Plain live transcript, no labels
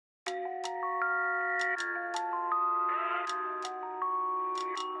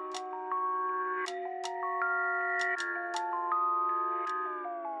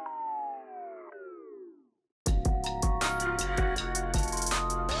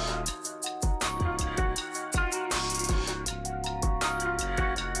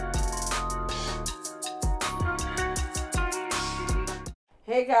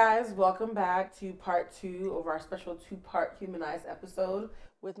Hey guys, welcome back to part two of our special two-part Humanized episode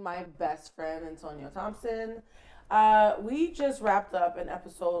with my best friend Antonio Thompson. We just wrapped up an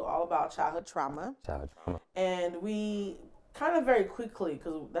episode all about childhood trauma, Child trauma. and we kind of very quickly,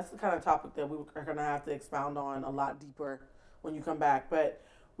 because that's the kind of topic that we are going to have to expound on a lot deeper when you come back. But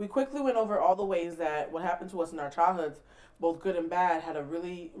we quickly went over all the ways that what happened to us in our childhoods, both good and bad, had a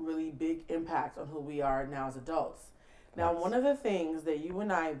really, really big impact on who we are now as adults. Now, Yes. one of the things that you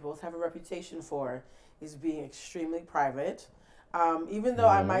and I both have a reputation for is being extremely private. Even though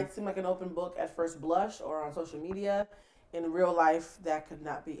I hmm might seem like an open book at first blush or on social media, in real life, that could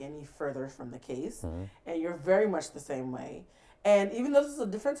not be any further from the case. hmm And you're very much the same way. And even though this is a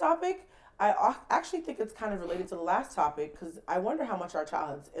different topic, actually think it's kind of related to the last topic because I wonder how much our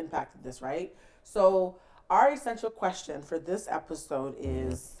childhoods impacted this, right? So, our essential question for this episode hmm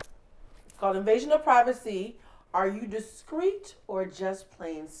is it's called Invasion of Privacy. Are you discreet or just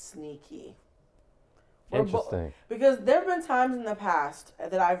plain sneaky? Interesting. Because there have been times in the past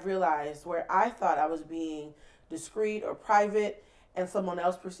that I've realized where I thought I was being discreet or private, and someone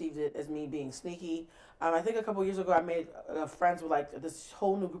else perceived it as me being sneaky. I think a couple years ago, I made friends with like this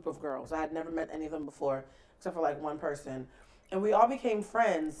whole new group of girls. I had never met any of them before, except for like one person, and we all became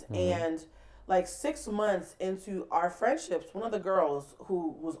friends. hmm And like 6 months into our friendships, one of the girls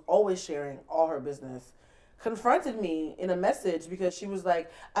who was always sharing all her business confronted me in a message because she was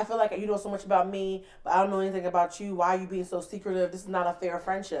like, I feel like you know so much about me, but I don't know anything about you. Why are you being so secretive? This is not a fair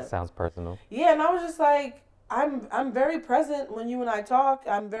friendship. Sounds personal. Yeah, and I was just like, I'm very present when you and I talk.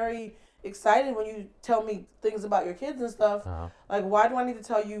 I'm very excited when you tell me things about your kids and stuff. Uh-huh. Like, why do I need to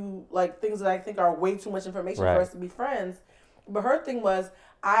tell you like things that I think are way too much information for Right. us to be friends? But her thing was,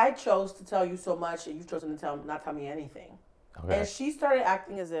 I chose to tell you so much, and you've chosen to not tell me anything. And Okay. she started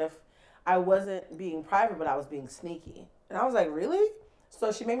acting as if I wasn't being private, but I was being sneaky. And I was like, really?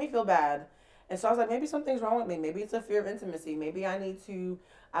 So she made me feel bad. And so I was like, maybe something's wrong with me. Maybe it's a fear of intimacy. Maybe I need to,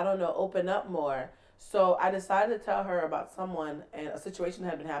 I don't know, open up more. So I decided to tell her about someone, and a situation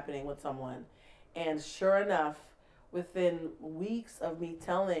had been happening with someone. And sure enough, within weeks of me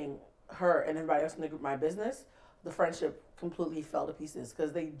telling her and everybody else in the group my business, the friendship completely fell to pieces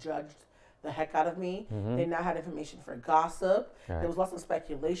because they judged the heck out of me. hmm They now had information for gossip. There Right. was lots of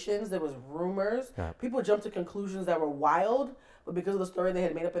speculations. There was rumors. Right. People jumped to conclusions that were wild, but because of the story they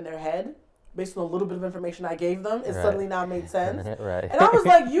had made up in their head, based on a little bit of information I gave them, it Right. suddenly now made sense. right. And I was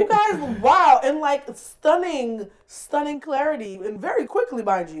like, you guys, wow, and like stunning clarity, and very quickly,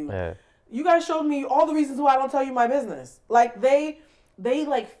 mind you. yeah. You guys showed me all the reasons why I don't tell you my business. Like they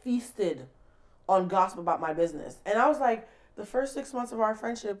like feasted on gossip about my business. And I was like, the first 6 months of our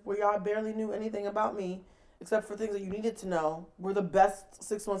friendship where y'all barely knew anything about me, except for things that you needed to know, were the best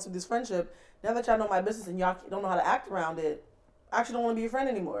 6 months of this friendship. Now that y'all know my business and y'all don't know how to act around it, I actually don't want to be your friend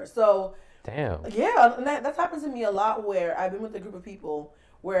anymore. So Damn. yeah, and that's happened to me a lot where I've been with a group of people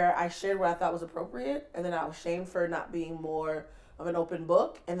where I shared what I thought was appropriate, and then I was shamed for not being more of an open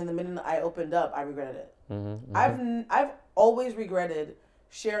book. And then the minute I opened up, I regretted it. hmm hmm I've always regretted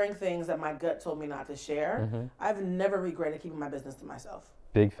sharing things that my gut told me not to share. hmm I've never regretted keeping my business to myself.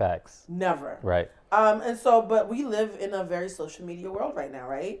 Big facts. Never. Right. And so, but we live in a very social media world right now,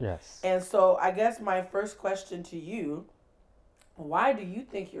 right? Yes. And so, I guess my first question to you: why do you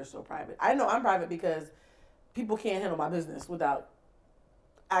think you're so private? I know I'm private because people can't handle my business without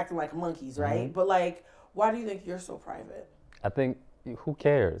acting like monkeys, right? hmm But like, why do you think you're so private? I think who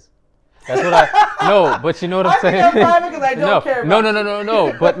cares? That's what I no, but you know what I'm I think saying? I'm private because I don't no, care no, about no, no, no,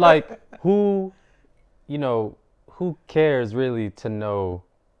 no. But like who you know, who cares really to know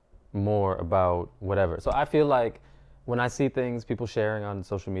more about whatever. So I feel like when I see things, people sharing on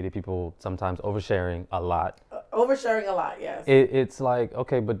social media, people sometimes oversharing a lot. Oversharing a lot, yes. It's like,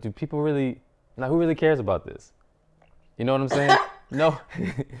 okay, but do people really, now who really cares about this? You know what I'm saying? No.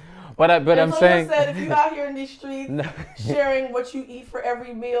 but I'm So saying, you said if you out here in these streets no. sharing what you eat for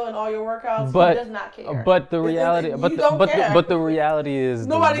every meal and all your workouts, But- he does not care. but the reality, you but don't care. but the reality is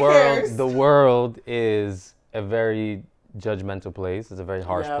Nobody the world, cares. the world is a very judgmental place. It's a very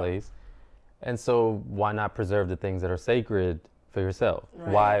harsh Yep. place. And so why not preserve the things that are sacred for yourself?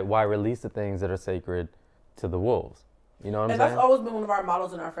 Right. Why release the things that are sacred to the wolves? You know what I'm And saying? that's always been one of our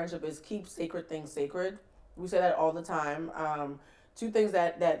models in our friendship is keep sacred things sacred. We say that all the time. Two things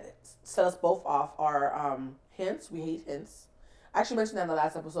that set us both off are hints. We hate hints. I actually mentioned that in the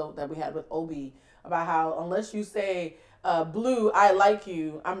last episode that we had with Obi about how unless you say Blue, I like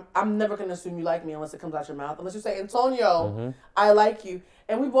you, I'm never gonna assume you like me unless it comes out your mouth. Unless you say Antonio, I like you.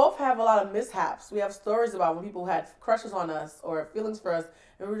 And we both have a lot of mishaps. We have stories about when people had crushes on us or feelings for us,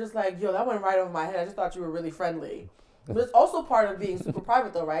 and we were just like, yo, that went right over my head. I just thought you were really friendly. But it's also part of being super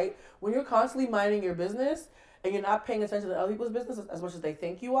private, though, right? When you're constantly minding your business and you're not paying attention to other people's business as much as they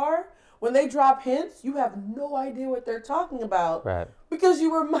think you are, when they drop hints, you have no idea what they're talking about. Right. Because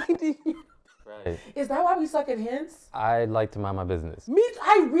you were minding. Right. Is that why we suck at hints? I like to mind my business.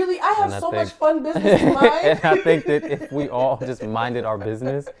 I have so much fun business to mind. And I think that if we all just minded our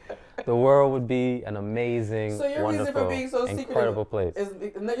business, the world would be an amazing, wonderful, incredible place.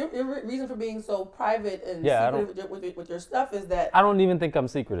 Your reason for being so private and secretive with your stuff is that... I don't even think I'm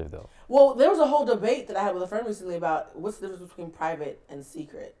secretive, though. Well, there was a whole debate that I had with a friend recently about what's the difference between private and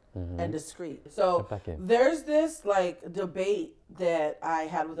secret and discreet. So there's this like debate that I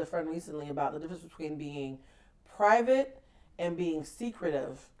had with a friend recently about the difference between being private and being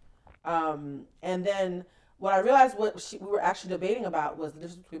secretive. And then what I realized we were actually debating about was the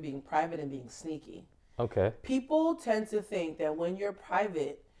difference between being private and being sneaky. Okay. People tend to think that when you're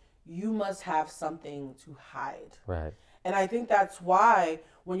private, you must have something to hide. Right. And I think that's why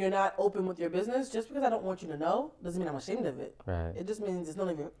when you're not open with your business, just because I don't want you to know, doesn't mean I'm ashamed of it. Right. It just means it's none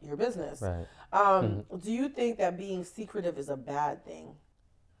of your business. Right. Do you think that being secretive is a bad thing?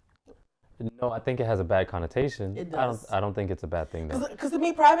 No, I think it has a bad connotation. It does. I don't think it's a bad thing, though. Because to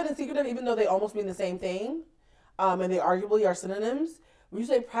me, private and secretive, even though they almost mean the same thing, and they arguably are synonyms, when you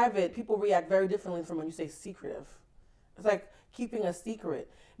say private, people react very differently from when you say secretive. It's like keeping a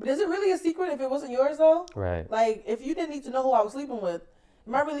secret. But is it really a secret if it wasn't yours, though? Right. Like, if you didn't need to know who I was sleeping with,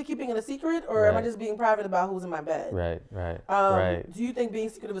 am I really keeping it a secret, or am I just being private about who's in my bed? Right, right. Do you think being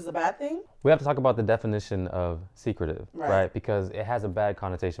secretive is a bad thing? We have to talk about the definition of secretive, right? Because it has a bad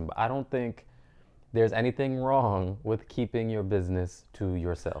connotation. But I don't think there's anything wrong with keeping your business to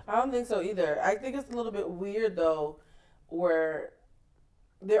yourself. I don't think so either. I think it's a little bit weird, though, where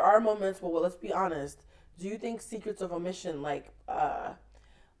there are moments where, well, let's be honest. Do you think secrets of omission, like,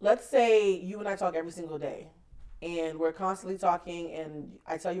 let's say you and I talk every single day, and we're constantly talking, and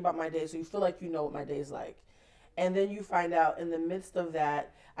I tell you about my day, so you feel like you know what my day is like. And then you find out in the midst of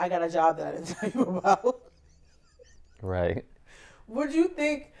that, I got a job that I didn't tell you about. Right. Would you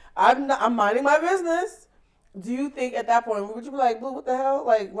think I'm minding my business? Do you think at that point, would you be like, Blue, what the hell?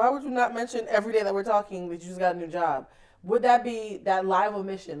 Like, why would you not mention every day that we're talking that you just got a new job? Would that be that live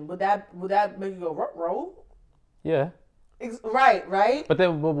omission? Would that make you go, roll? Yeah. Right. But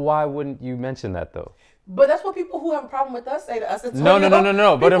then why wouldn't you mention that, though? But that's what people who have a problem with us say to us. No.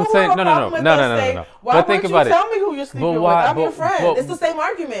 But I'm saying, no. Why But think won't about you tell me who you're sleeping with? I'm your friend. It's the same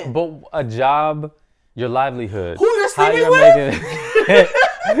argument. But a job, your livelihood. Who you're sleeping with?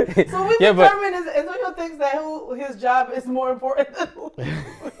 So we determine Antonio thinks that his job is more important than who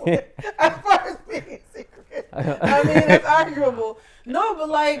as far as being secret. I mean, it's arguable. No, but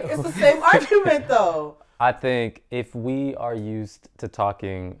like, it's the same argument though. I think if we are used to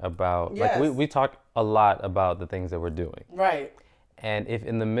talking about, like we talk a lot about the things that we're doing. Right. And if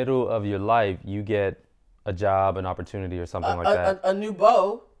in the middle of your life you get a job, an opportunity or something like that. A new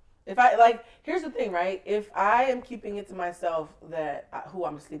beau. If I, like, here's the thing, right? If I am keeping it to myself that who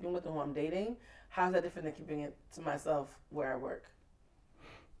I'm sleeping with and who I'm dating, how's that different than keeping it to myself where I work?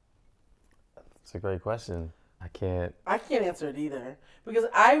 That's a great question. I can't answer it either. Because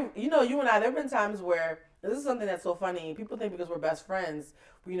you and I, there have been times where, this is something that's so funny. People think because we're best friends,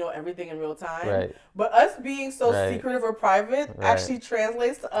 we know everything in real time. Right. But us being so secretive or private actually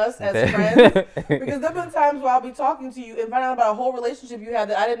translates to us as friends. Because there have been times where I'll be talking to you and find out about a whole relationship you had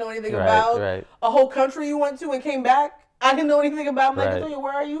that I didn't know anything about. Right. A whole country you went to and came back, I didn't know anything about. I'm like, Antonio,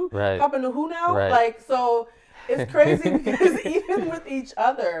 where are you? Right. Hopping to who now? Right. Like, so it's crazy because even with each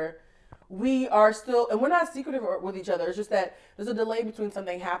other, we are still, and we're not secretive with each other. It's just that there's a delay between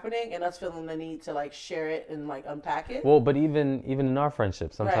something happening and us feeling the need to like share it and like unpack it. Well, but even in our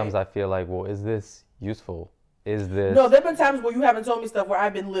friendship, sometimes I feel like, well, is this useful? Is this? No, there've been times where you haven't told me stuff where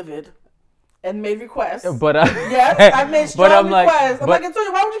I've been livid and made requests. But yes, I've made strong requests. I'm like,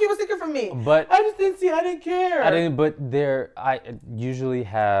 Antonio, why would you keep a secret from me? But I just didn't see. I didn't care. But I usually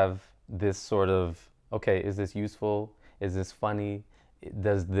have this sort of, okay, is this useful? Is this funny?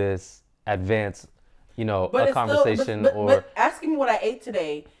 Does this advance, a conversation? But asking me what I ate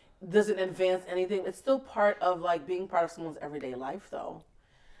today doesn't advance anything. It's still part of like being part of someone's everyday life, though.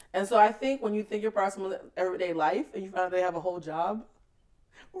 And so I think when you think you're part of someone's everyday life and you find out they have a whole job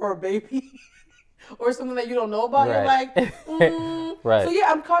or a baby or something that you don't know about, you're like, Right. So yeah,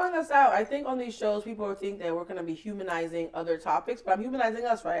 I'm calling us out. I think on these shows, people think that we're going to be humanizing other topics, but I'm humanizing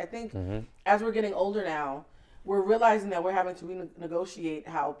us, right? I think as we're getting older now, we're realizing that we're having to renegotiate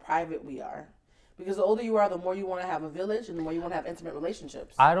how private we are. Because the older you are, the more you want to have a village and the more you want to have intimate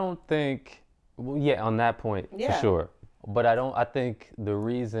relationships. I don't think, on that point, for sure. But I think the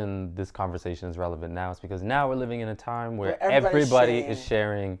reason this conversation is relevant now is because now we're living in a time where everybody is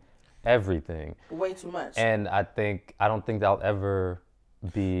sharing everything. Way too much. And I don't think that'll ever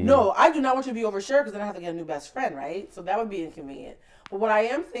be. No, I do not want you to be overshared because then I have to get a new best friend, right? So that would be inconvenient. But what I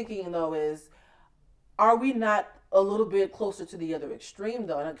am thinking though is, are we not a little bit closer to the other extreme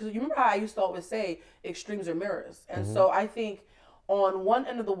though? Because you remember how I used to always say extremes are mirrors. And so I think on one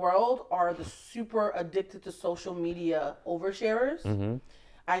end of the world are the super addicted to social media oversharers.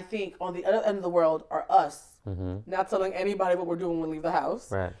 I think on the other end of the world are us, not telling anybody what we're doing when we leave the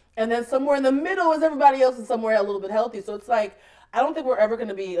house. Right. And then somewhere in the middle is everybody else and somewhere a little bit healthy. So it's like, I don't think we're ever going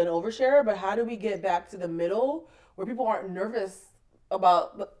to be an oversharer, but how do we get back to the middle where people aren't nervous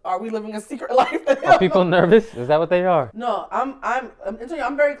about, are we living a secret life? Are people nervous? Is that what they are? No,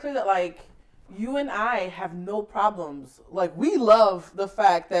 I'm very clear that like you and I have no problems. Like we love the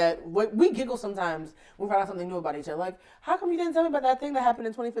fact that we giggle sometimes when we find out something new about each other. Like, how come you didn't tell me about that thing that happened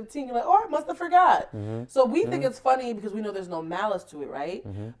in 2015? You're like, oh, I must have forgot. So we think it's funny because we know there's no malice to it, right?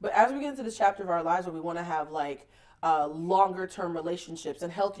 But as we get into this chapter of our lives where we want to have like longer term relationships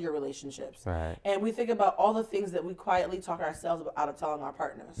and healthier relationships. Right. And we think about all the things that we quietly talk ourselves out of telling our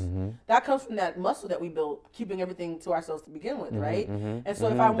partners. That comes from that muscle that we built, keeping everything to ourselves to begin with, right? And so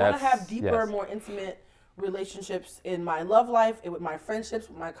if I want to have deeper, more intimate relationships in my love life, with my friendships,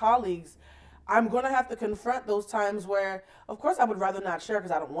 with my colleagues, I'm going to have to confront those times where, of course, I would rather not share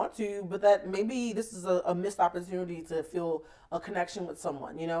because I don't want to, but that maybe this is a missed opportunity to feel a connection with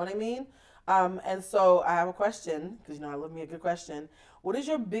someone. You know what I mean? And so I have a question, because I love me a good question. What is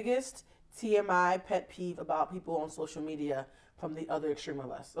your biggest TMI pet peeve about people on social media from the other extreme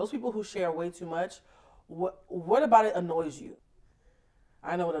of us? Those people who share way too much, what about it annoys you?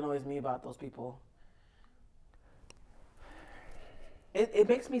 I know what annoys me about those people. It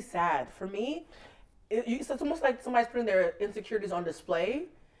makes me sad. For me, it's almost like somebody's putting their insecurities on display,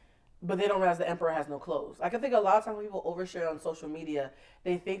 but they don't realize the emperor has no clothes. I can think a lot of times when people overshare on social media,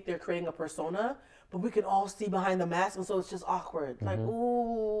 they think they're creating a persona, but we can all see behind the mask, and so it's just awkward. Like,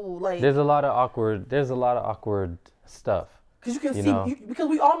 ooh, like there's a lot of awkward stuff. Because you can see, because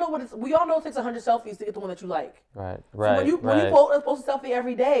we all know it takes 100 selfies to get the one that you like. Right. So when you post a selfie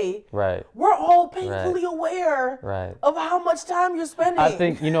every day, we're all painfully aware of how much time you're spending. I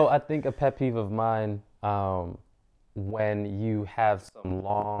think a pet peeve of mine, when you have some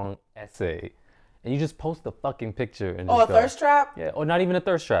long essay and you just post a fucking picture and a thirst trap? Yeah, or not even a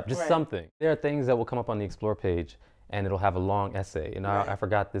thirst trap, just something. There are things that will come up on the Explore page and it'll have a long essay. And I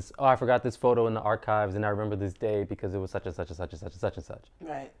forgot this photo in the archives and I remember this day because it was such and such and such and such and such and such.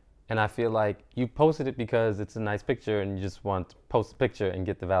 Right. And I feel like you posted it because it's a nice picture and you just want to post a picture and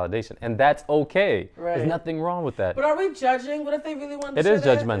get the validation. And that's okay. Right. There's nothing wrong with that. But are we judging? What if they really want to share that?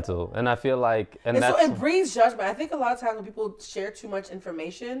 It is judgmental. And I feel like... And so it breeds judgment. I think a lot of times when people share too much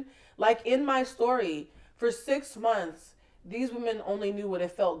information, like in my story, for 6 months, these women only knew what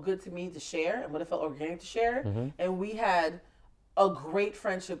it felt good to me to share and what it felt organic to share. And we had a great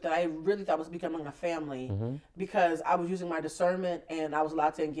friendship that I really thought was becoming a family because I was using my discernment and I was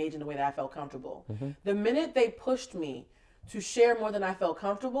allowed to engage in the way that I felt comfortable. The minute they pushed me to share more than I felt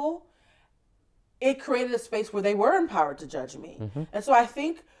comfortable, it created a space where they were empowered to judge me. And so I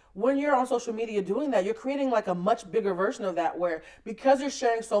think when you're on social media doing that, you're creating like a much bigger version of that where because you're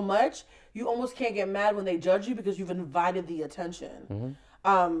sharing so much, you almost can't get mad when they judge you because you've invited the attention.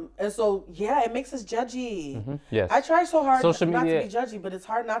 And so, it makes us judgy. Yes. I try so hard not to be judgy, but it's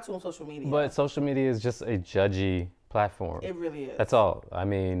hard not to on social media. But social media is just a judgy platform. It really is. That's all. I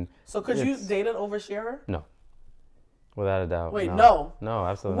mean... So could you date an oversharer? No. Without a doubt. Wait, no? No,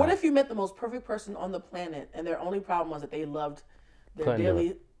 absolutely What not. if you met the most perfect person on the planet and their only problem was that they loved their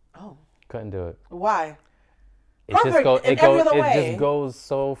daily... Oh. Couldn't do it. Why? It just goes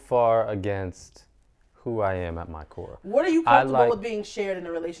so far against who I am at my core. What are you comfortable with being shared in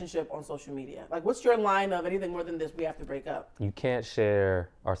a relationship on social media? Like, what's your line of anything more than this, we have to break up? You can't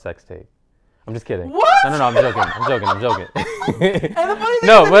share our sex tape. I'm just kidding. What? No, I'm joking. I'm joking. And the funny thing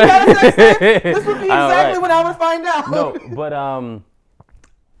is, if we got a sex tape, this would be exactly what I would find out. No, but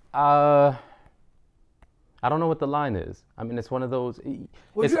I don't know what the line is. I mean, it's one of those.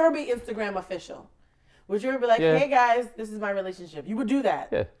 Would you ever be Instagram official? Would you ever be like, hey guys, this is my relationship? You would do that?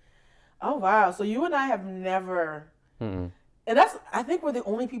 Yeah. Oh, wow. So you and I have never. And I think we're the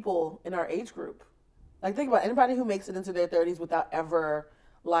only people in our age group. Like, think about anybody who makes it into their 30s without ever,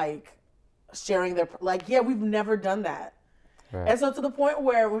 like, sharing their. Like, we've never done that. Right. And so to the point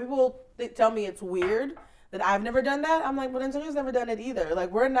where when people tell me it's weird that I've never done that, I'm like, well, Antonio's never done it either. Like,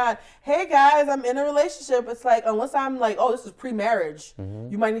 we're not, hey guys, I'm in a relationship. It's like, unless I'm like, oh, this is pre-marriage,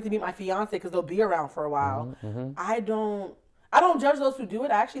 you might need to meet my fiance because they'll be around for a while. I don't judge those who do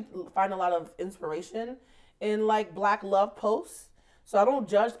it. I actually find a lot of inspiration in like Black love posts. So I don't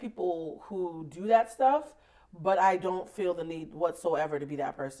judge people who do that stuff, but I don't feel the need whatsoever to be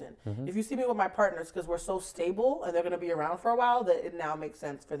that person. If you see me with my partners, because we're so stable and they're going to be around for a while, that it now makes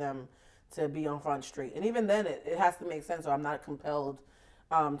sense for them to be on Front Street. And even then, it has to make sense, or I'm not compelled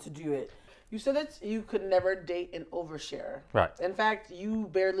to do it. You said that you could never date an oversharer. Right. In fact, you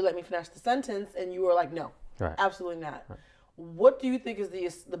barely let me finish the sentence, and you were like, no, Right. absolutely not. Right. What do you think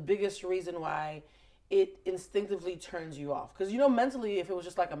is the biggest reason why it instinctively turns you off? Because, mentally, if it was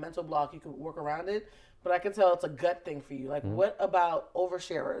just like a mental block, you could work around it. But I can tell it's a gut thing for you. Like, what about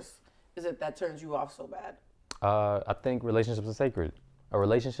oversharers is it that turns you off so bad? I think relationships are sacred. A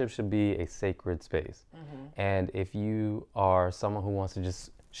relationship should be a sacred space. And if you are someone who wants to just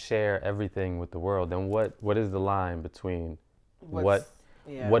share everything with the world, then what is the line between what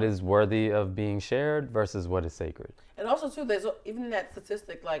is worthy of being shared versus what is sacred? And also, too, there's even that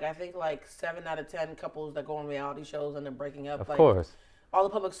statistic, like, I think, like, 7 out of 10 couples that go on reality shows and they're breaking up. Of course. All the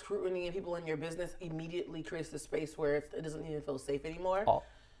public scrutiny and people in your business immediately creates the space where it doesn't even feel safe anymore.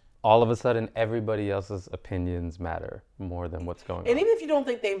 All of a sudden, everybody else's opinions matter more than what's going on. And even if you don't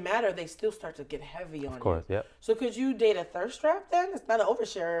think they matter, they still start to get heavy on you. Of course, yep. So could you date a thirst trap then? It's not an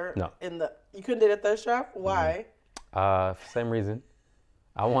oversharer. No. You couldn't date a thirst trap? Why? Same reason.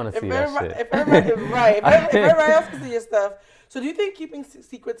 I want to see that shit. If everybody else can see your stuff. So do you think keeping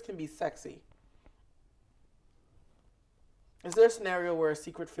secrets can be sexy? Is there a scenario where a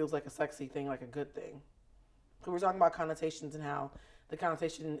secret feels like a sexy thing, like a good thing? Because we're talking about connotations and how the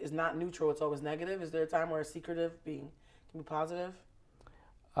connotation is not neutral, it's always negative. Is there a time where a secretive can be positive?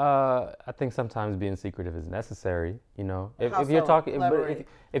 I think sometimes being secretive is necessary. If you're talking about, there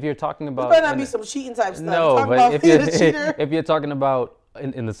better not be some cheating type stuff. No, but if you're talking about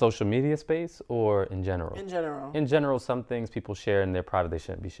in the social media space or in general. In general, some things people share in their private, they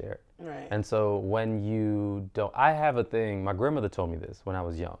shouldn't be shared. Right. And so when you don't, I have a thing. My grandmother told me this when I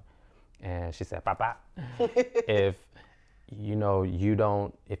was young, and she said, "Papa, if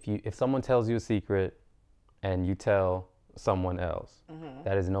if someone tells you a secret, and you tell someone else,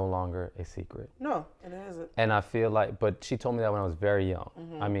 that is no longer a secret." No, it isn't. And I feel like, but she told me that when I was very young.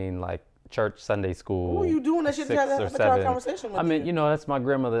 I mean, like church, Sunday school. Who are you doing that shit to have a conversation with? I mean, that's my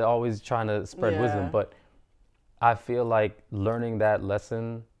grandmother always trying to spread wisdom. But I feel like learning that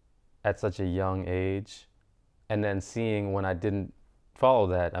lesson at such a young age, and then seeing when I didn't follow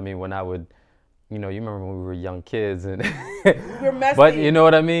that. I mean, when I would, you remember when we were young kids and you're messy. But you know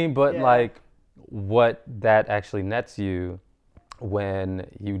what I mean? But like what that actually nets you when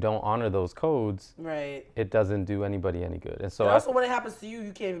you don't honor those codes, right? It doesn't do anybody any good. And so also when it happens to you,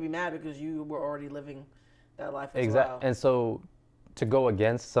 you can't even be mad because you were already living that life as well. And so to go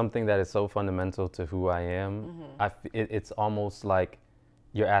against something that is so fundamental to who I am, it's almost like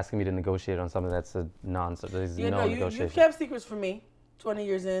you're asking me to negotiate on something that's a nonsense. There's no negotiation. You kept secrets from me 20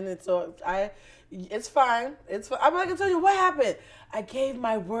 years in, and so it's fine. I'm not gonna tell you what happened. I gave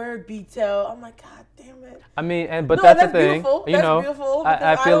my word, B-Tel. I'm like, God damn it. I mean, but that's the thing. Beautiful. That's beautiful.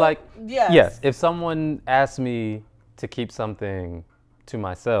 I feel like, yes, if someone asks me to keep something to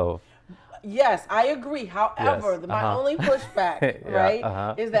myself. Yes, I agree. However, my only pushback,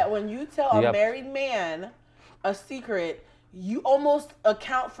 right, is that when you tell a married man a secret, you almost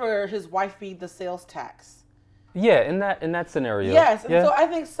account for his wife being the sales tax. Yeah, in that scenario. Yes, and so I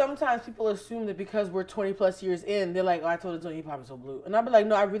think sometimes people assume that because we're 20 plus years in, they're like, "Oh, I told Antonio you're probably so blue," and I'll be like,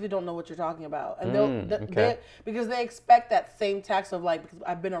 "No, I really don't know what you're talking about," and because they expect that same tax of like, because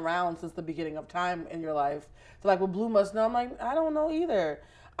I've been around since the beginning of time in your life. They're like, "Well, blue must know." I'm like, I don't know either.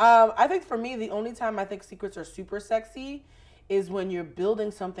 I think for me, the only time I think secrets are super sexy is when you're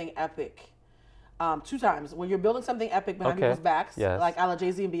building something epic. 2 times when you're building something epic behind people's backs, like a la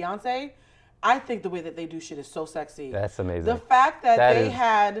Jay-Z and Beyonce. I think the way that they do shit is so sexy. That's amazing. The fact that they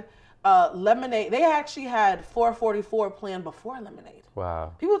had Lemonade, they actually had 444 planned before Lemonade.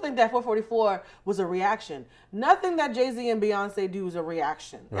 Wow. People think that 444 was a reaction. Nothing that Jay-Z and Beyonce do is a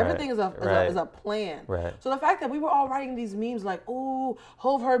reaction. Right. Everything is a plan. Right. So the fact that we were all writing these memes like, ooh,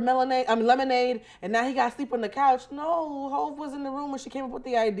 Hov heard Lemonade, and now he got to sleep on the couch. No, Hov was in the room when she came up with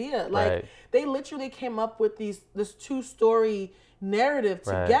the idea. Like, they literally came up with this 2-story narrative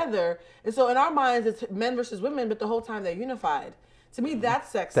together. And so in our minds, it's men versus women, but the whole time they're unified. To me, that's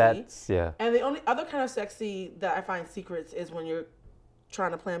sexy. And the only other kind of sexy that I find secrets is when you're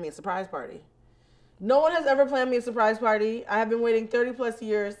trying to plan me a surprise party. No one has ever planned me a surprise party. I have been waiting 30 plus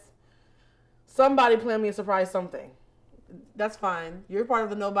years. Somebody plan me a surprise something. That's fine. You're part of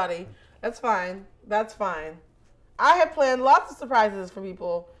the nobody. That's fine. That's fine. I have planned lots of surprises for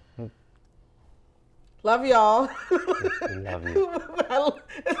people. Love y'all. Love you.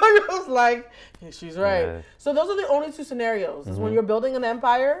 I was like, she's right. Yeah. So those are the only two scenarios. Is when you're building an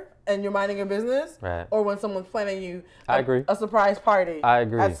empire and you're minding your business, Right. or when someone's planning you I agree. a surprise party. I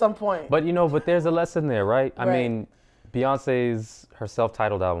agree. At some point. But but there's a lesson there, right? I Right. mean, Beyonce's her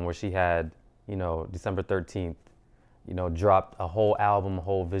self-titled album where she had, December 13th, dropped a whole album,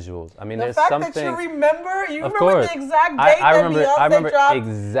 whole visuals. I mean, the there's fact something. that you remember Of course. the exact date I that remember. Beyonce I remember dropped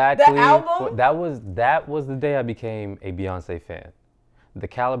exactly. the album. That was the day I became a Beyonce fan. The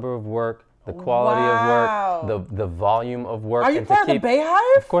caliber of work, the quality of work, the volume of work. Are you part of the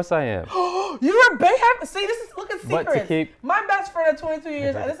Bayhive? Of course I am. You're a Bayhive? See, look at But secrets. My best friend of 22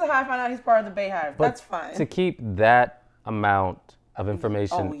 years, this is how I found out he's part of the Bayhive. But that's fine. To keep that amount of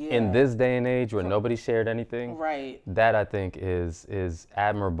information in this day and age where nobody shared anything, right? That I think is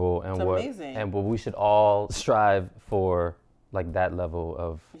admirable and amazing. What we should all strive for, like that level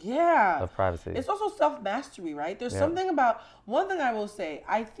of privacy. It's also self-mastery, right? There's something about, one thing I will say,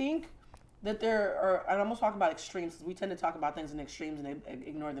 I think that there are, and I'm going to talk about extremes, because we tend to talk about things in extremes and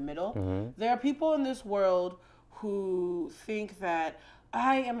ignore the middle. There are people in this world who think that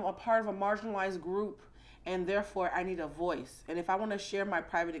I am a part of a marginalized group and therefore I need a voice. And if I want to share my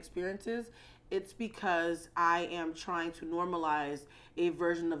private experiences, it's because I am trying to normalize a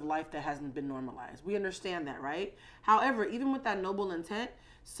version of life that hasn't been normalized. We understand that, right? However, even with that noble intent,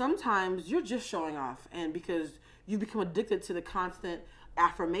 sometimes you're just showing off, and because you become addicted to the constant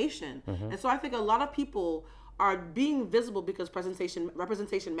affirmation. And so I think a lot of people are being visible because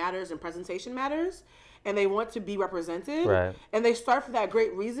representation matters and presentation matters, and they want to be represented. Right. And they start for that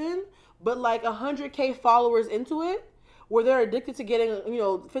great reason, but like 100K followers into it, where they're addicted to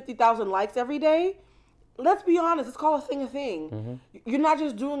getting 50,000 likes every day. Let's be honest, it's called a thing. You're not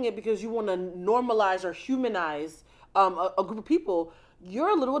just doing it because you want to normalize or humanize a group of people. You're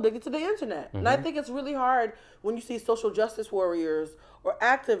a little addicted to the internet. And I think it's really hard when you see social justice warriors or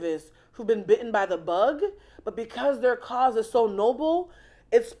activists who've been bitten by the bug, but because their cause is so noble,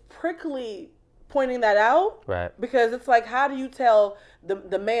 it's prickly pointing that out. Right. Because it's like, how do you tell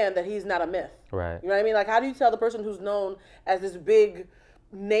the man that he's not a myth? Right. You know what I mean? Like, how do you tell the person who's known as this big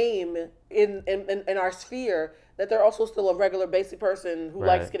name in our sphere that they're also still a regular basic person who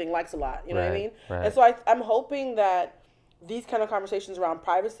likes getting likes a lot? You know what I mean? Right. And so I'm hoping that these kind of conversations around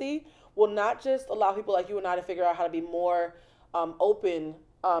privacy will not just allow people like you and I to figure out how to be more open,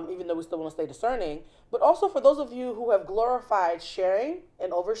 even though we still want to stay discerning, but also for those of you who have glorified sharing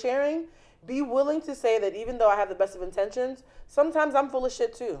and oversharing, be willing to say that even though I have the best of intentions, sometimes I'm full of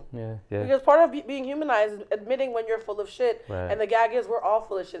shit too. Yeah. Because part of being humanized is admitting when you're full of shit. Right. And the gag is we're all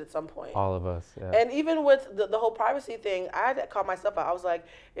full of shit at some point. All of us. Yeah. And even with the whole privacy thing, I had to call myself out. I was like,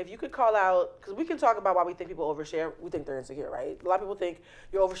 if you could call out, because we can talk about why we think people overshare. We think they're insecure, right? A lot of people think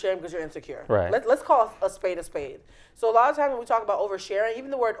you're oversharing because you're insecure. Right. Let's call a spade a spade. So a lot of times when we talk about oversharing,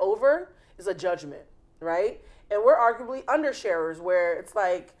 even the word over is a judgment, right? And we're arguably undersharers, where it's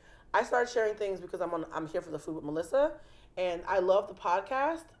like, I started sharing things because I'm here for the food with Melissa, and I love the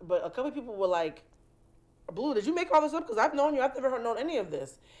podcast. But a couple of people were like, "Blue, did you make all this up? Because I've known you. I've never known any of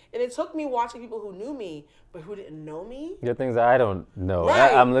this." And it took me watching people who knew me but who didn't know me. There are things that I don't know.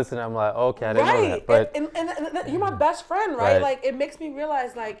 Right. I'm listening. I'm like, okay, I didn't know that. But And you're my best friend, right? Right. Like, it makes me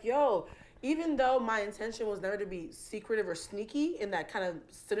realize, like, yo, even though my intention was never to be secretive or sneaky in that kind of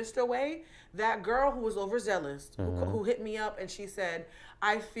sinister way, that girl who was overzealous, who hit me up and she said,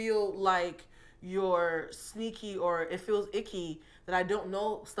 I feel like you're sneaky, or it feels icky that I don't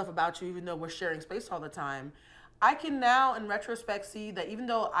know stuff about you even though we're sharing space all the time. I can now, in retrospect, see that even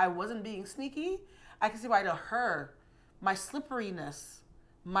though I wasn't being sneaky, I can see why to her, my slipperiness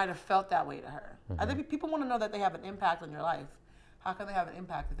might have felt that way to her. I think people want to know that they have an impact on your life. How can they have an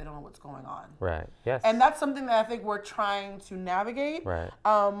impact if they don't know what's going on? Right. Yes. And that's something that I think we're trying to navigate. Right.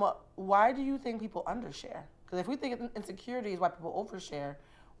 Why do you think people undershare? Because if we think insecurity is why people overshare,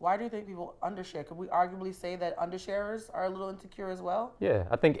 why do you think people undershare? Could we arguably say that undersharers are a little insecure as well? Yeah,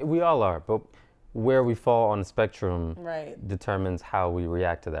 I think we all are, but where we fall on the spectrum Right. determines how we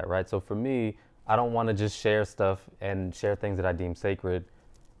react to that, right? So for me, I don't want to just share stuff and share things that I deem sacred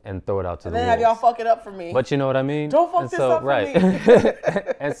and throw it out to And the then have y'all wolves. fuck it up for me. But you know what I mean? Don't fuck And this so, up for right.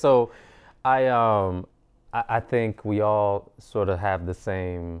 me. And so I think we all sort of have the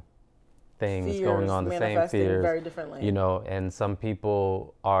same things Fears going on, the same manifesting fears, very differently. you know, and some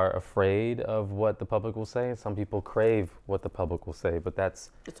people are afraid of what the public will say, and some people crave what the public will say, but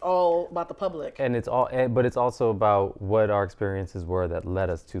it's all about the public. and but it's also about what our experiences were that led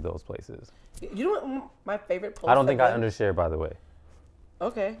us to those places. You know what my favorite post I don't think I undershare, by the way.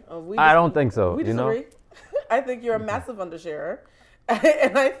 Okay. I don't think so. We you know? disagree. I think you're a massive undersharer.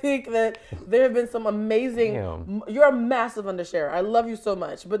 And I think that there have been some amazing. Damn. You're a massive undersharer. I love you so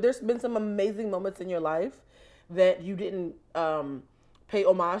much, but there's been some amazing moments in your life that you didn't pay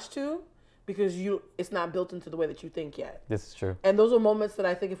homage to because it's not built into the way that you think yet. This is true. And those are moments that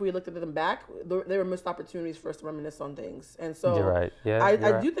I think if we looked at them back, they were missed opportunities for us to reminisce on things. And so You're right. Yeah,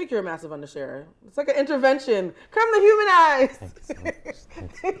 I do think you're a massive undersharer. It's like an intervention. Come to Humanized.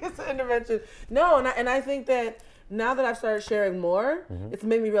 It's an intervention. No, and I think that now that I've started sharing more, it's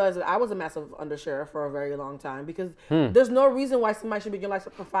made me realize that I was a massive undersharer for a very long time because there's no reason why somebody should be in your life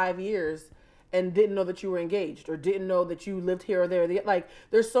for 5 years and didn't know that you were engaged or didn't know that you lived here or there. Like,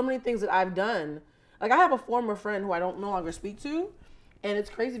 there's so many things that I've done. Like, I have a former friend who I don't no longer speak to, and it's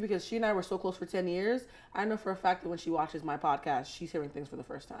crazy because she and I were so close for 10 years. I know for a fact that when she watches my podcast, she's hearing things for the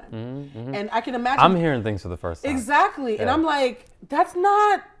first time. And I can imagine. I'm hearing things for the first time. Exactly. Yeah. And I'm like, that's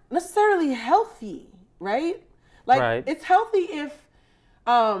not necessarily healthy, right? Like, it's healthy if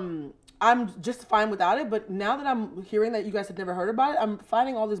I'm just fine without it. But now that I'm hearing that you guys had never heard about it, I'm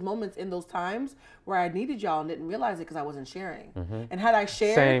finding all these moments in those times where I needed y'all and didn't realize it because I wasn't sharing. And had I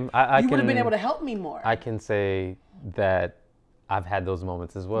shared, you would have been able to help me more. I can say that I've had those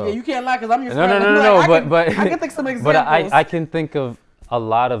moments as well. Yeah, you can't lie because I'm your friend. No, but I can think some examples. But I can think of a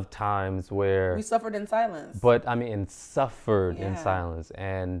lot of times where we suffered in silence. But I mean, suffered in silence,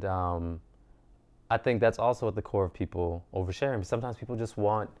 and I think that's also at the core of people oversharing. Sometimes people just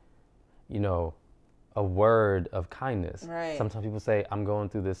want, you know, a word of kindness. Right. Sometimes people say, I'm going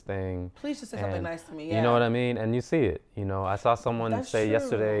through this thing. Please just say something nice to me. Yeah. You know what I mean? And you see it. You know, I saw someone say true.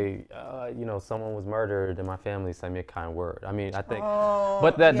 yesterday, you know, someone was murdered and my family sent me a kind word. I mean, I think,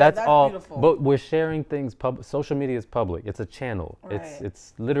 but that's all. Beautiful. But we're sharing things. Social media is public. It's a channel. Right.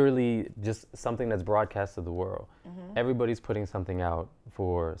 It's literally just something that's broadcast to the world. Everybody's putting something out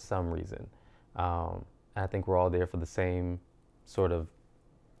for some reason. I think we're all there for the same sort of,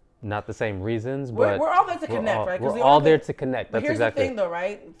 not the same reasons, but we're all there to connect, right? We're all there to connect. That's exactly. Here's the thing, though,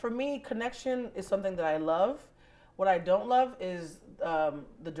 right? For me, connection is something that I love. What I don't love is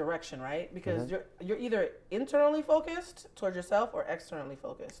the direction, right? Because you're either internally focused towards yourself or externally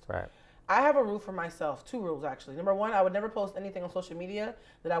focused. Right. I have a rule for myself, 2 rules actually. Number 1, I would never post anything on social media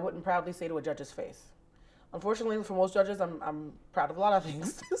that I wouldn't proudly say to a judge's face. Unfortunately, for most judges, I'm proud of a lot of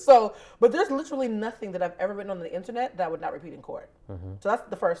things. But there's literally nothing that I've ever written on the internet that I would not repeat in court. So that's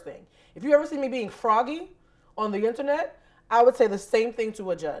the first thing. If you ever see me being froggy on the internet, I would say the same thing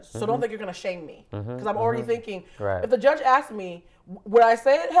to a judge. So don't think you're going to shame me. Because I'm already thinking, if the judge asked me, would I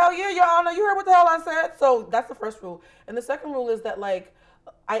say it? Hell yeah, Your Honor, you heard what the hell I said. So that's the first rule. And the second rule is that, like,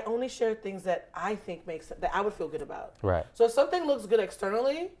 I only share things that I think makes sense, that I would feel good about. Right. So if something looks good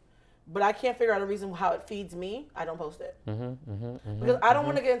externally, but I can't figure out a reason how it feeds me, I don't post it. Because I don't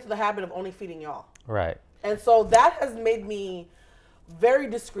want to get into the habit of only feeding y'all. Right. And so that has made me very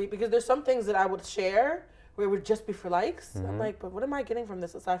discreet because there's some things that I would share where it would just be for likes. I'm like, but what am I getting from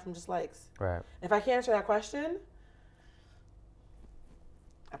this aside from just likes? Right. If I can't answer that question,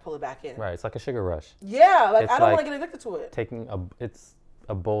 I pull it back in. Right. It's like a sugar rush. Yeah. Like, I don't want to get addicted to it. It's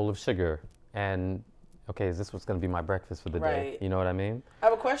a bowl of sugar and okay, is this what's going to be my breakfast for the day? You know what I mean? I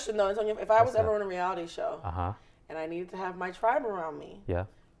have a question, though, Antonio. If I was ever on a reality show and I needed to have my tribe around me,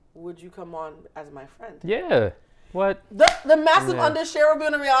 would you come on as my friend? Yeah. What? The massive undershare would be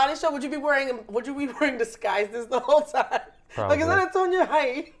on a reality show. Would you be wearing disguises the whole time? Probably. Like, is that Antonio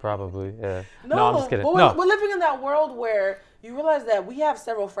height? Probably, yeah. No, I'm just kidding. We're living in that world where you realize that we have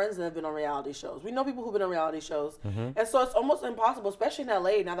several friends that have been on reality shows. We know people who've been on reality shows. And so it's almost impossible, especially in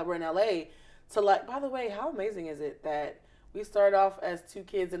LA, now that we're in LA, to like, by the way, how amazing is it that we started off as 2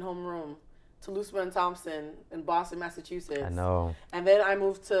 kids in homeroom, Toulouse and Thompson in Boston, Massachusetts. I know. And then I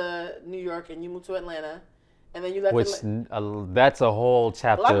moved to New York and you moved to Atlanta. And then you left that's a whole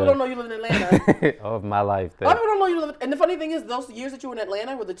chapter. A lot of people don't know you live in Atlanta. Of my life. A lot of people don't know you live. And the funny thing is, those years that you were in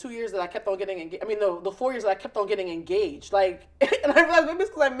Atlanta were the 2 years that I kept on getting engaged. I mean, the 4 years that I kept on getting engaged. Like, and I realized maybe it's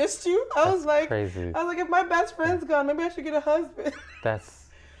because I missed you. That's crazy. I was like, if my best friend's gone, maybe I should get a husband.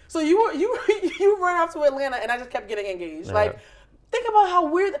 So you ran off to Atlanta, and I just kept getting engaged. Yeah. Like, think about how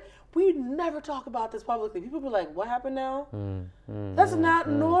weird. We never talk about this publicly. People be like, "What happened now?" That's not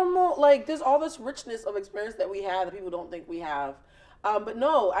normal. Like, there's all this richness of experience that we have that people don't think we have. But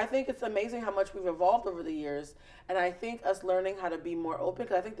no, I think it's amazing how much we've evolved over the years. And I think us learning how to be more open,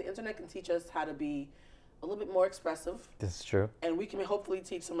 because I think the internet can teach us how to be a little bit more expressive. This is true. And we can hopefully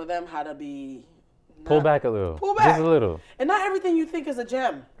teach some of them how to be... Pull back a little. Pull back. Just a little. And not everything you think is a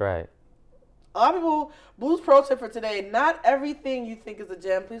gem. Right. A lot of people, Blue's pro tip for today, not everything you think is a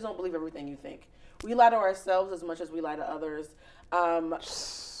gem. Please don't believe everything you think. We lie to ourselves as much as we lie to others.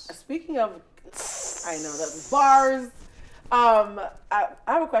 Speaking of, I know that bars. I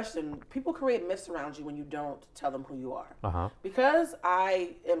have a question. People create myths around you when you don't tell them who you are. Uh-huh. Because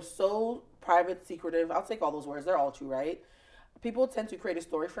I am so private, secretive, I'll take all those words. They're all true, right? People tend to create a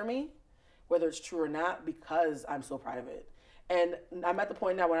story for me, whether it's true or not, because I'm so private. And I'm at the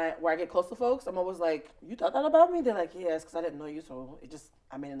point now where I get close to folks, I'm always like, you thought that about me? They're like, yes, because I didn't know you, so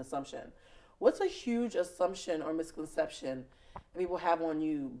I made an assumption. What's a huge assumption or misconception that people have on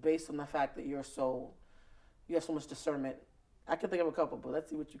you based on the fact that you have so much discernment? I can think of a couple, but let's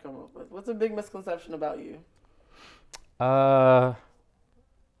see what you come up with. What's a big misconception about you? That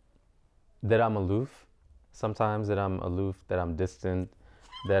I'm aloof. Sometimes that I'm aloof, that I'm distant,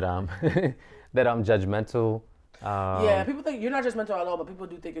 that I'm that I'm judgmental. Yeah, people think you're not judgmental at all, but people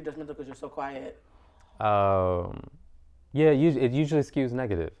do think you're judgmental because you're so quiet. Yeah, it usually skews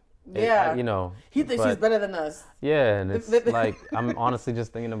negative. Yeah. He thinks he's better than us. Yeah, and it's like, I'm honestly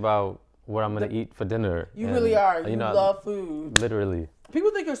just thinking about what I'm going to eat for dinner. You really are. You love food. Literally.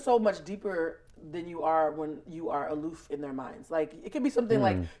 People think you're so much deeper than you are when you are aloof in their minds. Like, it could be something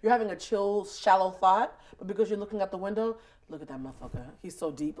like you're having a chill, shallow thought, but because you're looking out the window, look at that motherfucker. He's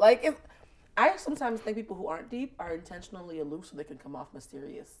so deep. Like, I sometimes think people who aren't deep are intentionally aloof so they can come off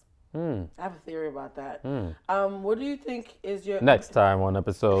mysterious. I have a theory about that. What do you think is your... Next time on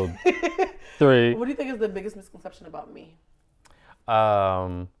episode 3. What do you think is the biggest misconception about me?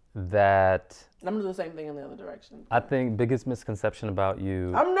 That... I'm going to do the same thing in the other direction. I think biggest misconception about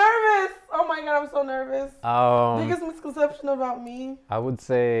you... I'm nervous! Oh my God, I'm so nervous. Biggest misconception about me? I would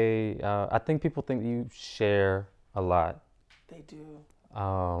say, I think people think you share a lot. They do.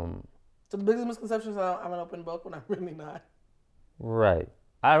 So the biggest misconception is I'm an open book when I'm really not. Right.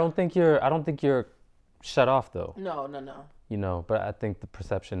 I don't think you're shut off though. No. But I think the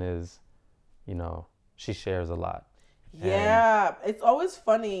perception is, she shares a lot. Yeah, it's always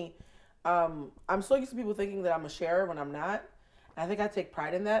funny. I'm so used to people thinking that I'm a sharer when I'm not. I think I take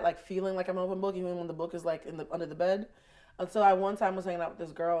pride in that, like feeling like I'm an open book, even when the book is like under the bed. Until I one time was hanging out with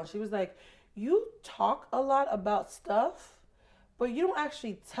this girl, and she was like, "You talk a lot about stuff, but you don't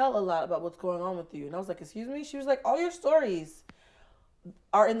actually tell a lot about what's going on with you." And I was like, "Excuse me?" She was like, "All your stories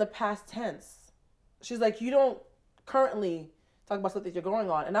are in the past tense." She's like, "You don't currently talk about stuff that you're going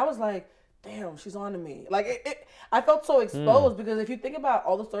on." And I was like, damn, she's on to me. Like, I felt so exposed because if you think about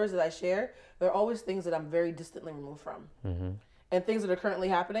all the stories that I share, there are always things that I'm very distantly removed from. And things that are currently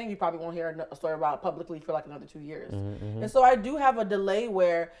happening, you probably won't hear a story about publicly for like another 2 years. And so I do have a delay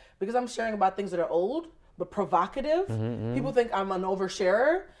where, because I'm sharing about things that are old, but provocative, people think I'm an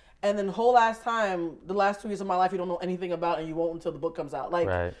oversharer. And then the whole last time, the last 2 years of my life, you don't know anything about, and you won't until the book comes out.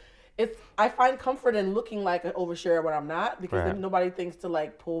 Like, I find comfort in looking like an oversharer when I'm not, because then nobody thinks to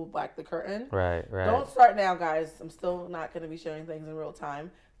like pull back the curtain. Right. Don't start now, guys. I'm still not going to be sharing things in real time.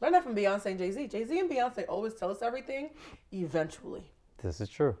 Learn that from Beyonce and Jay-Z. Jay-Z and Beyonce always tell us everything eventually. This is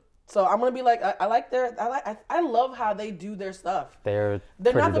true. So I'm going to be like, I love how they do their stuff. They're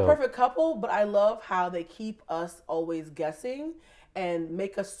not the perfect couple, but I love how they keep us always guessing and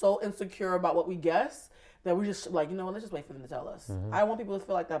make us so insecure about what we guess that we just like, let's just wait for them to tell us. I want people to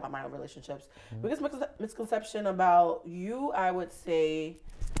feel like that about my own relationships. Biggest misconception about you, I would say,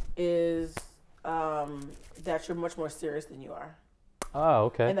 is that you're much more serious than you are. Oh,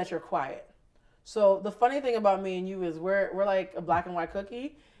 okay. And that you're quiet. So the funny thing about me and you is we're like a black and white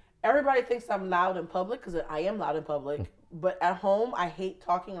cookie. Everybody thinks I'm loud in public because I am loud in public. But at home, I hate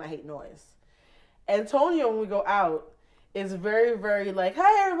talking and I hate noise. Antonio, when we go out, is very, very like,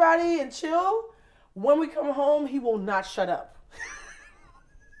 hi, everybody, and chill. When we come home, he will not shut up.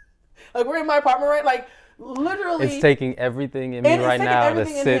 Like, we're in my apartment, right? Like, literally. It's taking everything in me right now to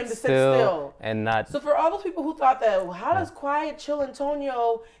sit still and not. So for all those people who thought that, well, how does quiet, chill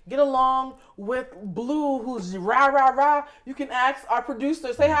Antonio get along with Blue, who's rah, rah, rah? You can ask our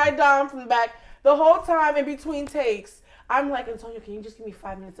producer. Say hi, Dom, from the back. The whole time in between takes, I'm like, Antonio, can you just give me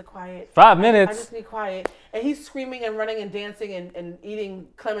 5 minutes of quiet? 5 minutes? I just need quiet. And he's screaming and running and dancing and eating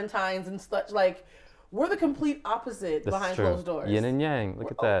clementines and such. Like, we're the complete opposite behind closed doors. Yin and yang.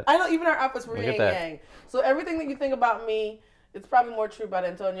 Look at that. I know, even our outfits were yin and yang. So everything that you think about me, it's probably more true about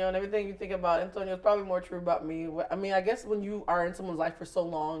Antonio. And everything you think about Antonio is probably more true about me. I mean, I guess when you are in someone's life for so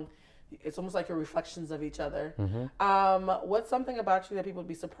long, It's almost like your reflections of each other. Mm-hmm. What's something about you that people would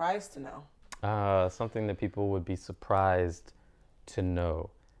be surprised to know? Something that people would be surprised to know.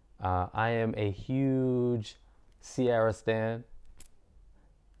 I am a huge Sierra stan.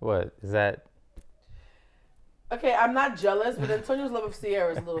 What is that? Okay, I'm not jealous, but Antonio's love of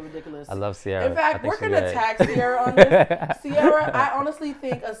Sierra is a little ridiculous. I love Sierra. In fact, we're going to tag Sierra on this. Sierra, I honestly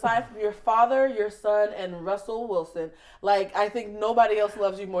think aside from your father, your son, and Russell Wilson, like, I think nobody else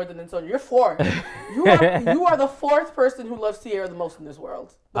loves you more than Antonio. You're fourth. You are the fourth person who loves Sierra the most in this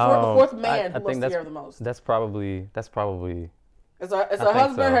world. The fourth man who loves Sierra the most. That's probably. It's her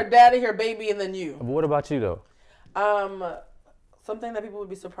husband, her daddy, her baby, and then you. But what about you, though? Something that people would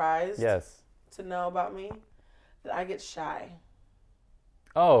be surprised to know about me. That I get shy.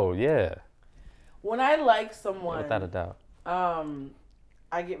 Oh, yeah. When I like someone, without a doubt,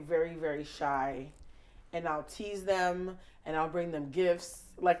 I get very, very shy, and I'll tease them, and I'll bring them gifts.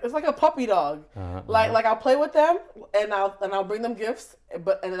 Like it's like a puppy dog. Like I'll play with them, and I'll bring them gifts, and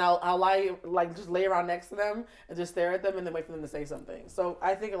then I'll just lay around next to them and just stare at them, and then wait for them to say something. So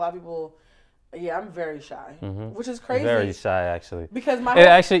I think a lot of people. Yeah, I'm very shy, which is crazy. Very shy, actually. Because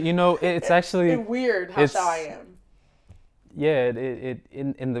it's actually weird how shy I am. Yeah,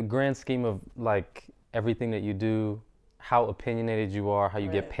 in the grand scheme of like everything that you do, how opinionated you are, how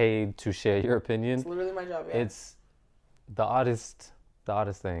you get paid to share your opinion. It's literally my job. Yeah. It's the oddest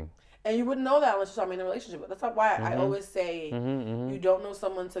thing. And you wouldn't know that unless you saw me in a relationship. That's why I always say you don't know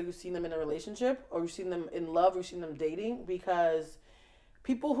someone until you've seen them in a relationship, or you've seen them in love, or you've seen them dating, because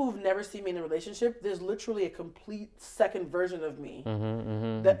people who've never seen me in a relationship, there's literally a complete second version of me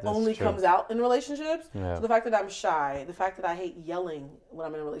that only comes out in relationships. Yeah. So the fact that I'm shy, the fact that I hate yelling when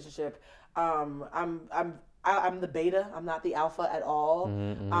I'm in a relationship, I'm the beta. I'm not the alpha at all.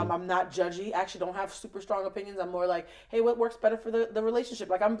 I'm not judgy. I actually don't have super strong opinions. I'm more like, hey, what works better for the relationship?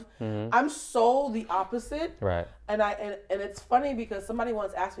 Like I'm so the opposite. Right. And it's funny because somebody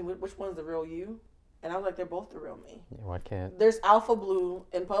once asked me which one's the real you. And I was like, they're both the real me. Yeah, why can't? There's alpha blue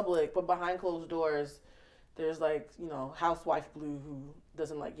in public, but behind closed doors, there's like, housewife blue who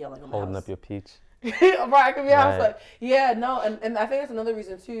doesn't like yelling in the Holding house. up your peach. Right, I could be a housewife. Yeah, no, and I think that's another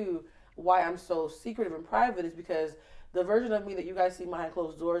reason too why I'm so secretive and private is because the version of me that you guys see behind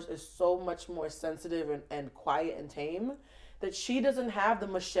closed doors is so much more sensitive and quiet and tame that she doesn't have the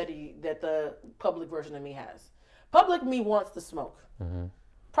machete that the public version of me has. Public me wants to smoke.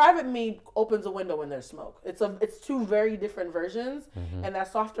 Private me opens a window when there's smoke. It's two very different versions. And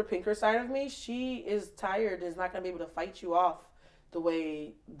that softer, pinker side of me, she is tired, is not going to be able to fight you off the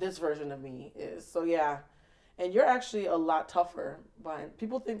way this version of me is. So yeah. And you're actually a lot tougher.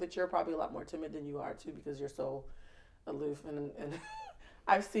 People think that you're probably a lot more timid than you are too because you're so aloof. And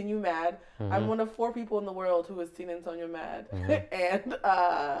I've seen you mad. I'm one of 4 people in the world who has seen Antonio mad. And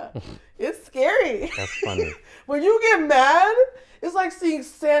it's scary. That's funny. When you get mad, it's like seeing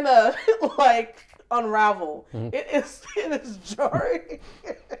Santa like unravel. It is jarring.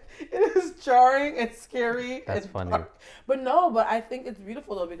 It is jarring and scary. That's funny. Dark. But I think it's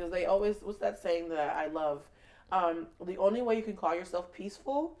beautiful though because they always, what's that saying that I love? The only way you can call yourself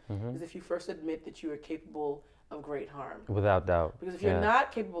peaceful is if you first admit that you are capable of great harm. Without doubt. Because if you're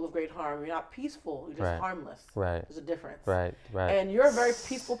not capable of great harm, you're not peaceful, you're just harmless. Right. There's a difference. Right. And you're a very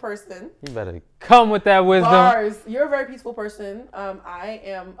peaceful person. You better come with that wisdom. Bars. You're a very peaceful person. I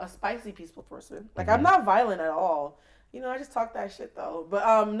am a spicy, peaceful person. Like, I'm not violent at all. I just talk that shit, though.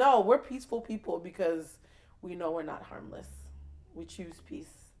 But, no, we're peaceful people because we know we're not harmless. We choose peace.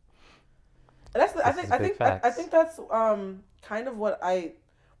 And that's I think that's kind of what I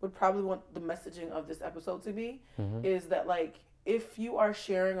would probably want the messaging of this episode to be is that like if you are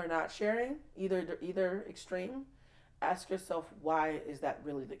sharing or not sharing either extreme, ask yourself why is that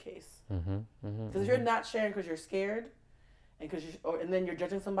really the case? Because if you're not sharing because you're scared and then you're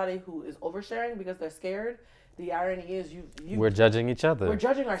judging somebody who is oversharing because they're scared, the irony is we're judging each other. We're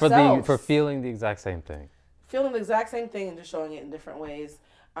judging ourselves for feeling the exact same thing. Feeling the exact same thing and just showing it in different ways.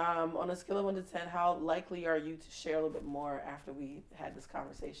 On a scale of 1 to 10, how likely are you to share a little bit more after we had this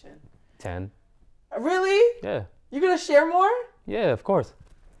conversation? 10. Really? Yeah. You're going to share more? Yeah, of course.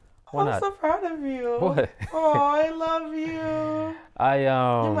 Why not? I'm so proud of you. What? Oh, I love you.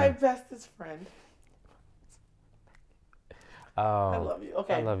 You're my bestest friend. I love you.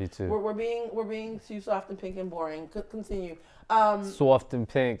 Okay. I love you too. We're being too soft and pink and boring. Continue. Soft and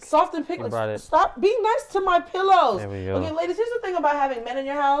pink. Soft and pink. Stop being nice to my pillows. There we go. Okay, ladies, here's the thing about having men in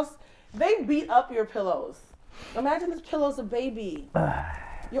your house. They beat up your pillows. Imagine this pillow's a baby.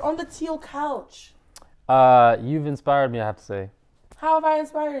 You're on the teal couch. You've inspired me, I have to say. How have I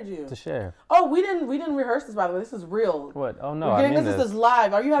inspired you? To share. Oh, we didn't rehearse this, by the way. This is real. What? Oh no, We're I getting mean this is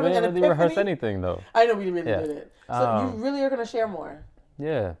live. Are you having we an didn't epiphany? really rehearse anything though. I know we really didn't. So you Um, really are gonna share more.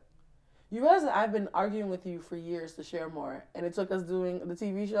 Yeah. You realize that I've been arguing with you for years to share more, and it took us doing the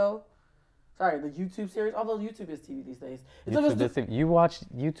TV show. Sorry, the YouTube series. Although YouTube is TV these days. It took us You watch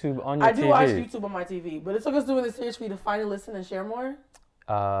YouTube on your TV? I do watch YouTube on my TV, but it took us doing this series for you to finally listen and share more.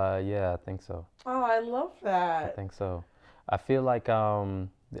 Yeah, I think so. Oh, I love that. I think so. I feel like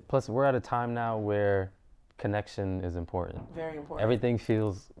plus we're at a time now where connection is important. Very important.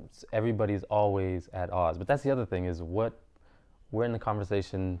 Everybody's always at odds. But that's the other thing is where in the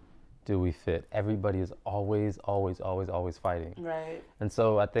conversation do we fit? Everybody is always fighting. Right. And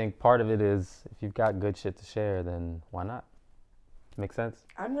so I think part of it is if you've got good shit to share, then why not? Make sense?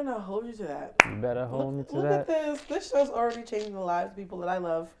 I'm gonna hold you to that. You better hold me to look that. Look at this. This show's already changing the lives of people that I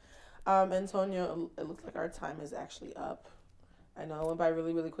love. Antonio, it looks like our time is actually up. I know it went by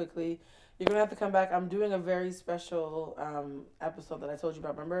really, really quickly. You're going to have to come back. I'm doing a very special episode that I told you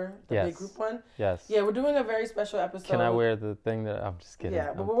about. Remember? The big group one? Yes. Yeah, we're doing a very special episode. Can I wear the thing that... I'm just kidding.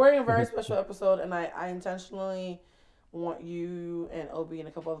 Yeah, but we're wearing a very special episode, and I intentionally want you and Obi and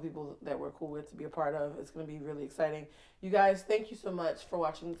a couple other people that we're cool with to be a part of. It's going to be really exciting. You guys, thank you so much for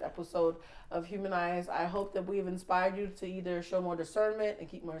watching this episode of Humanized. I hope that we've inspired you to either show more discernment and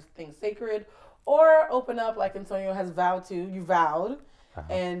keep more things sacred, or open up like Antonio has vowed to. You vowed.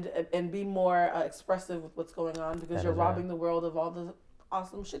 And be more expressive with what's going on, because you're robbing the world of all the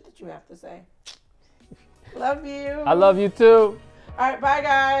awesome shit that you have to say. Love you. I love you too. All right, bye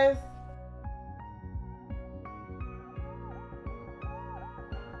guys.